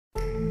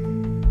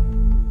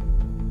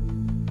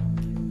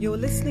You're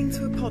listening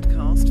to a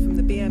podcast from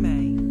the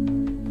BMA.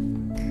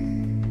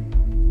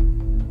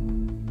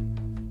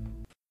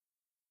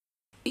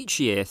 Each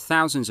year,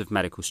 thousands of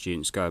medical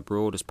students go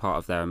abroad as part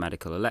of their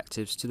medical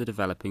electives to the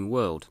developing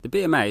world. The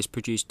BMA has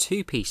produced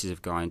two pieces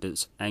of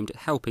guidance aimed at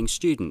helping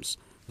students.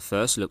 The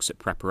first looks at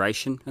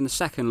preparation, and the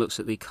second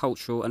looks at the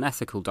cultural and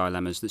ethical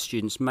dilemmas that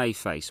students may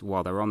face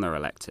while they're on their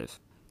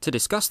elective. To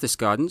discuss this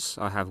guidance,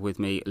 I have with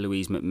me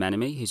Louise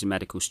McMenemy, who's a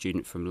medical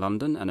student from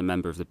London and a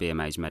member of the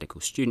BMA's Medical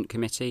Student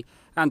Committee,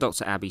 and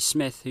Dr Abby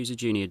Smith, who's a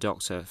junior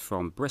doctor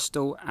from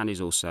Bristol and is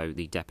also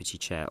the Deputy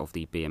Chair of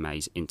the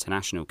BMA's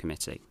International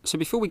Committee. So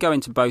before we go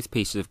into both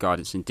pieces of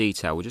guidance in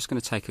detail, we're just going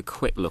to take a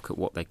quick look at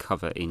what they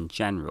cover in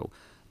general.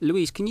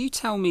 Louise, can you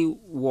tell me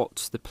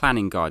what the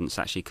planning guidance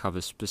actually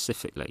covers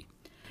specifically?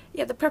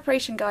 Yeah, the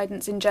preparation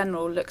guidance in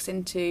general looks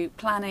into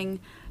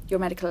planning your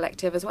medical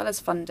elective as well as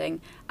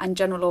funding and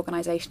general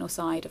organisational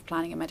side of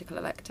planning a medical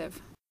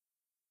elective.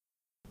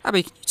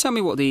 Abby, can you tell me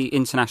what the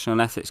international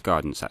and ethics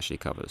guidance actually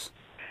covers?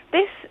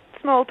 This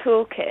small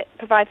toolkit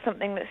provides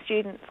something that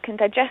students can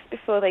digest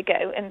before they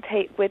go and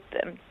take with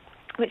them,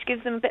 which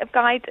gives them a bit of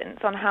guidance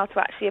on how to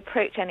actually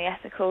approach any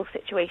ethical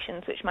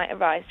situations which might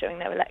arise during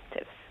their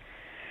electives.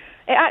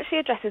 It actually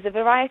addresses a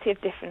variety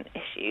of different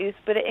issues,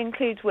 but it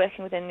includes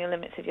working within the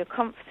limits of your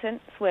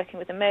competence, working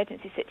with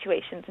emergency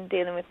situations and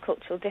dealing with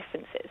cultural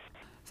differences.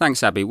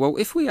 Thanks, Abby. Well,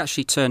 if we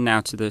actually turn now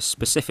to the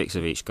specifics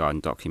of each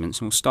guidance document,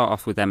 and we'll start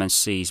off with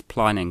MSC's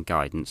planning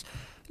guidance.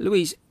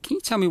 Louise, can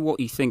you tell me what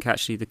you think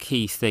actually the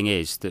key thing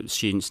is that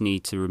students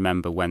need to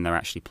remember when they're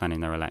actually planning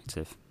their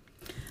elective?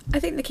 I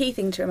think the key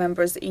thing to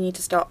remember is that you need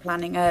to start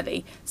planning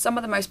early. Some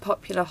of the most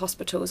popular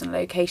hospitals and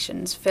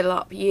locations fill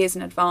up years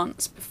in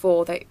advance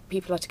before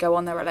people are to go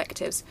on their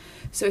electives.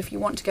 So if you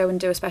want to go and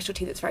do a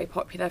specialty that's very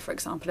popular, for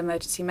example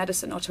emergency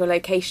medicine, or to a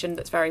location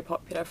that's very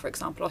popular, for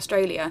example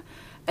Australia,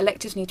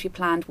 electives need to be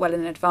planned well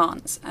in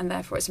advance, and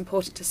therefore it's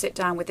important to sit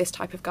down with this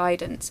type of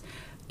guidance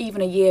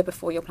even a year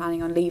before you're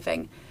planning on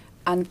leaving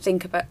and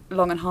think about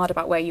long and hard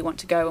about where you want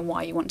to go and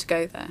why you want to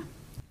go there.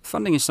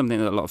 Funding is something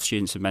that a lot of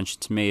students have mentioned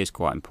to me is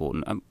quite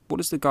important. What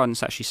does the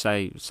guidance actually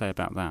say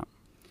about that?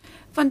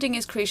 Funding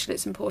is crucial.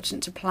 It's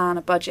important to plan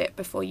a budget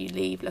before you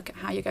leave. Look at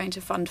how you're going to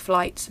fund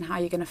flights and how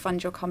you're going to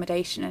fund your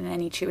accommodation and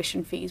any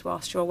tuition fees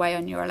whilst you're away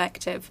on your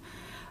elective.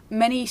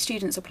 Many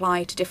students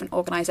apply to different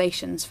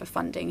organisations for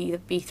funding, either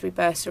be through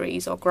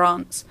bursaries or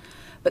grants,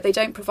 but they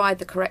don't provide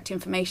the correct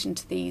information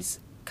to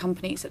these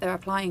companies that they're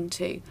applying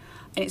to.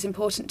 And it's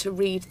important to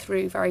read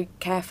through very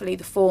carefully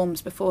the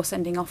forms before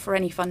sending off for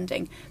any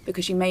funding,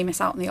 because you may miss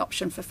out on the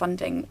option for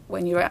funding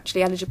when you're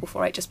actually eligible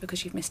for it just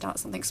because you've missed out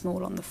something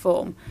small on the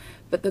form.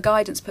 But the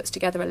guidance puts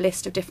together a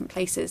list of different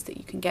places that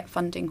you can get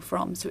funding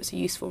from, so it's a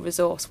useful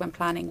resource when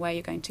planning where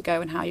you're going to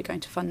go and how you're going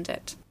to fund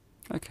it.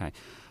 Okay.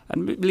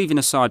 And leaving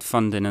aside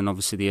funding and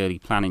obviously the early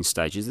planning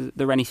stage, is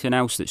there anything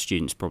else that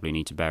students probably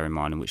need to bear in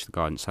mind and which the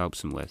guidance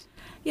helps them with?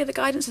 Yeah, the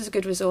guidance is a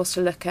good resource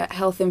to look at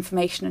health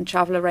information and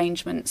travel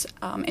arrangements,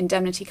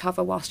 indemnity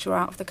cover whilst you're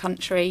out of the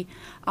country,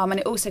 and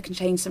it also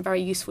contains some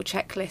very useful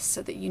checklists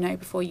so that you know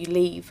before you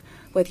leave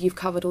whether you've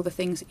covered all the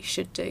things that you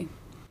should do.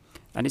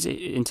 And is it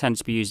intended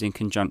to be used in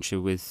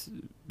conjunction with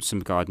some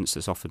guidance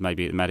that's offered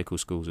maybe at the medical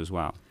schools as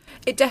well?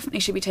 It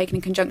definitely should be taken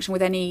in conjunction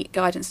with any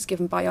guidance that's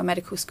given by your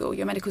medical school.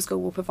 Your medical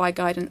school will provide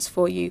guidance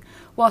for you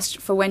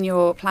for when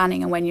you're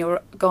planning and when you're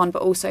gone,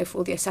 but also for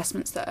all the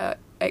assessments that are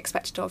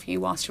expected of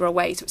you whilst you're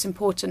away. So it's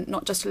important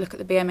not just to look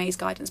at the BMA's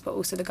guidance, but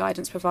also the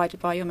guidance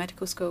provided by your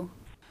medical school.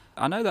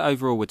 I know that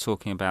overall we're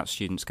talking about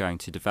students going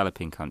to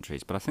developing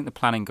countries, but I think the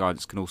planning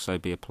guidance can also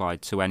be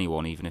applied to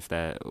anyone, even if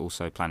they're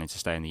also planning to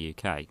stay in the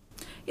UK.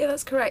 Yeah,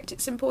 that's correct.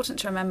 It's important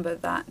to remember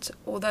that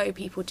although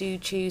people do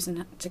choose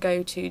to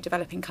go to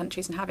developing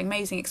countries and have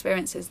amazing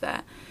experiences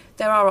there,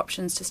 there are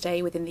options to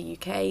stay within the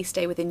UK,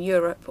 stay within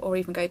Europe, or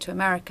even go to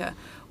America,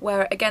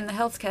 where again the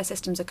healthcare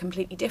systems are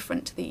completely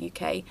different to the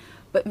UK,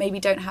 but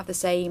maybe don't have the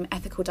same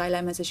ethical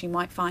dilemmas as you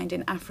might find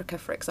in Africa,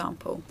 for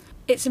example.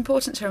 It's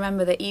important to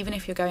remember that even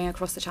if you're going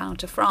across the channel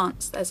to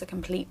France, there's a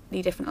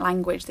completely different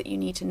language that you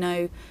need to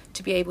know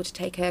to be able to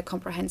take a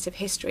comprehensive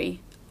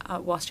history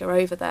whilst you're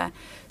over there.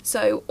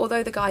 So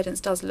although the guidance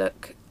does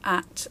look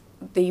at,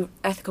 the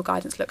ethical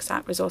guidance looks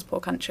at resource poor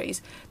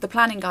countries, the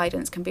planning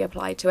guidance can be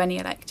applied to any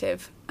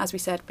elective, as we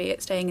said, be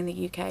it staying in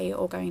the UK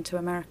or going to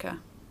America.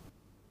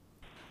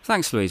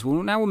 Thanks, Louise.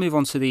 Well, now we'll move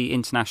on to the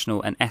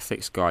international and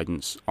ethics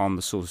guidance on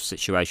the sort of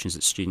situations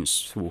that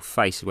students will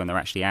face when they're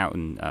actually out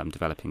in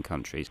developing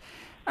countries.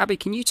 Abby,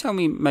 can you tell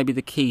me maybe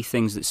the key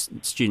things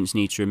that students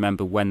need to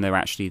remember when they're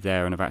actually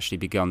there and have actually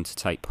begun to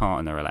take part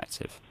in their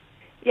elective?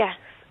 Yes.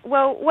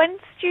 Well, when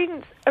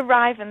students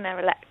arrive in their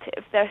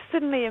elective, they're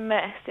suddenly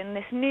immersed in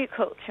this new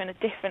culture and a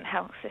different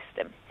health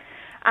system.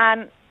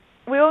 And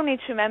we all need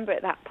to remember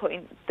at that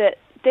point that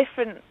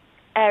different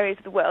areas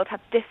of the world have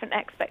different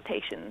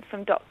expectations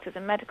from doctors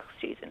and medical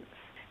students.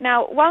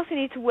 Now, whilst we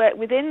need to work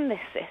within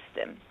this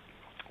system,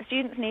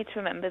 students need to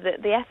remember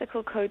that the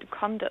ethical code of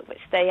conduct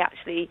which they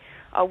actually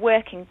are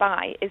working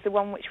by is the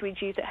one which we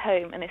use at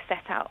home and is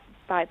set out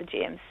by the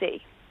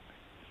GMC.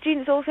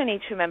 students also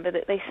need to remember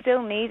that they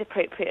still need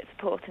appropriate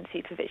support and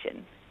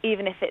supervision,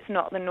 even if it's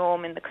not the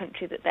norm in the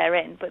country that they're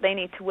in, but they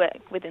need to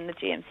work within the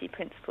GMC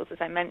principles, as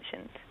I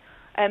mentioned.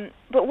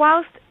 But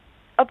whilst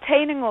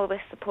obtaining all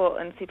this support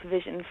and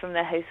supervision from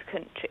their host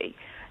country,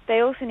 they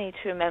also need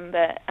to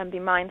remember and be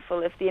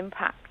mindful of the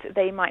impact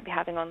they might be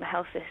having on the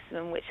health system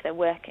in which they're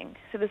working.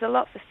 So there's a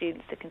lot for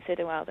students to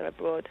consider while they're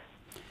abroad.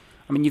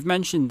 I mean, you've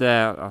mentioned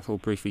there, I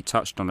thought briefly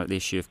touched on it, the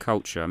issue of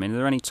culture. I mean, are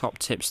there any top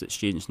tips that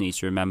students need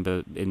to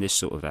remember in this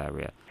sort of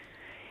area?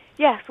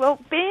 Yes, well,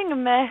 being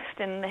immersed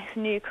in this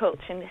new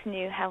culture and this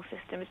new health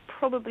system is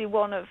probably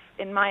one of,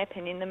 in my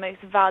opinion, the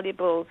most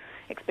valuable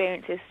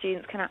experiences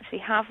students can actually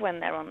have when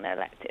they're on their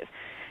elective.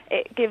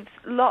 It gives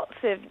lots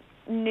of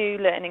new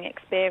learning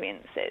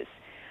experiences.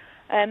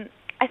 I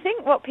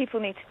think what people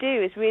need to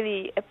do is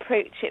really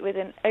approach it with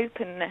an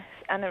openness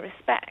and a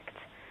respect.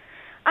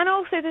 And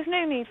also, there's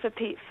no need for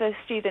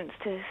students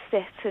to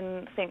sit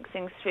and think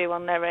things through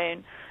on their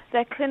own.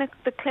 The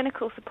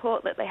clinical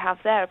support that they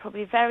have there are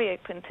probably very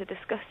open to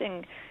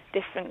discussing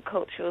different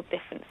cultural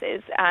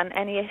differences and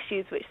any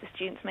issues which the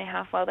students may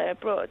have while they're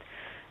abroad.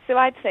 So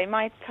I'd say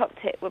my top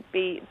tip would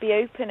be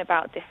open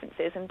about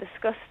differences and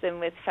discuss them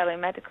with fellow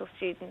medical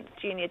students,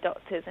 junior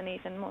doctors and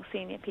even more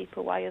senior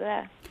people while you're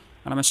there.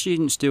 And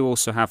students do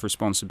also have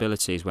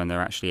responsibilities when they're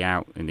actually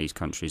out in these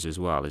countries as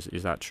well.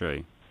 Is that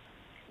true?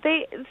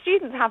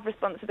 Students have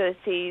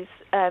responsibilities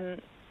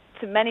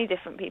to many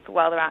different people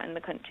while they're out in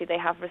the country. They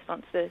have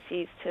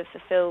responsibilities to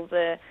fulfil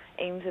the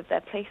aims of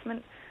their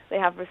placement. They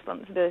have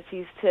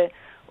responsibilities to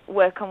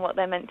work on what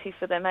they're meant to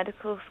for their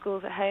medical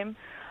schools at home.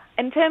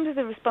 In terms of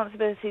the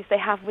responsibilities they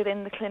have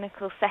within the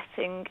clinical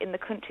setting in the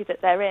country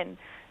that they're in,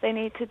 they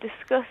need to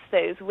discuss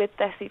those with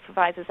their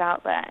supervisors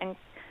out there and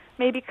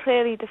maybe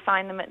clearly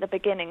define them at the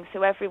beginning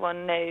so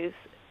everyone knows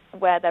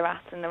where they're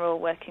at and they're all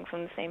working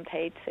from the same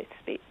page, so to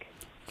speak.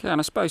 Okay,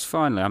 and I suppose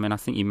finally, I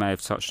think you may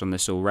have touched on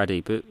this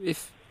already, but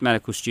if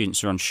medical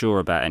students are unsure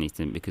about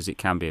anything, because it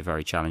can be a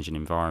very challenging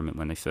environment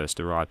when they first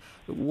arrive,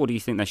 what do you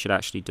think they should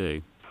actually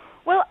do?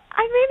 Well,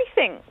 I really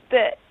think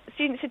that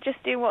students should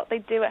just do what they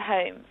do at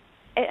home.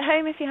 At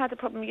home, if you had a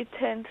problem, you'd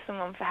turn to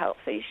someone for help,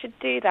 so you should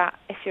do that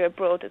if you're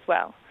abroad as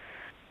well.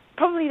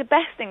 Probably the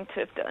best thing to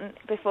have done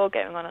before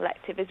going on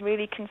elective is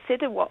really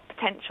consider what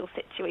potential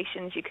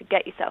situations you could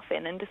get yourself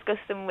in and discuss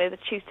them with a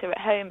tutor at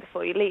home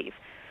before you leave.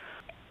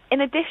 In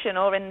addition,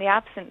 or in the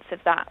absence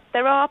of that,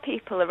 there are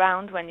people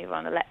around when you're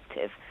on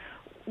elective,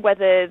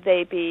 whether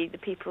they be the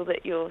people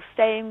that you're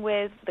staying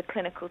with, the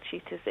clinical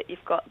tutors that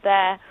you've got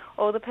there,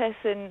 or the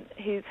person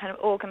who kind of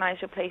organised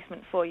your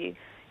placement for you.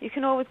 You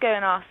can always go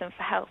and ask them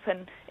for help,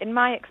 and in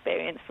my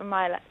experience from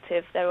my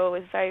elective, they're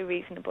always very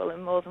reasonable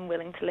and more than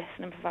willing to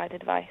listen and provide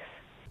advice.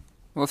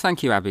 Well,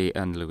 thank you, Abby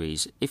and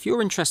Louise. If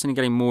you're interested in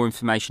getting more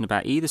information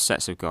about either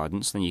sets of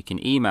guidance, then you can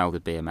email the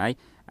BMA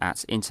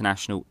at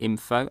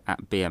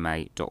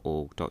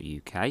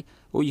internationalinfo@bma.org.uk,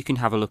 or you can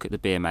have a look at the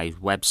BMA's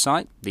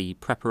website. The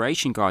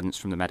preparation guidance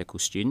from the medical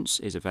students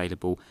is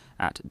available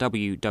at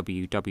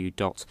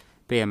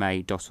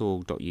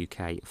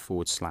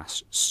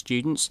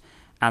www.bma.org.uk/students,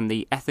 and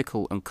the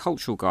ethical and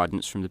cultural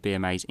guidance from the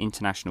BMA's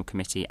International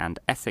Committee and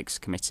Ethics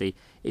Committee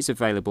is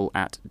available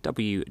at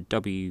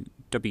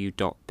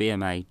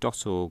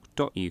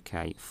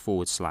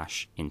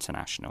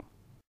www.bma.org.uk/international.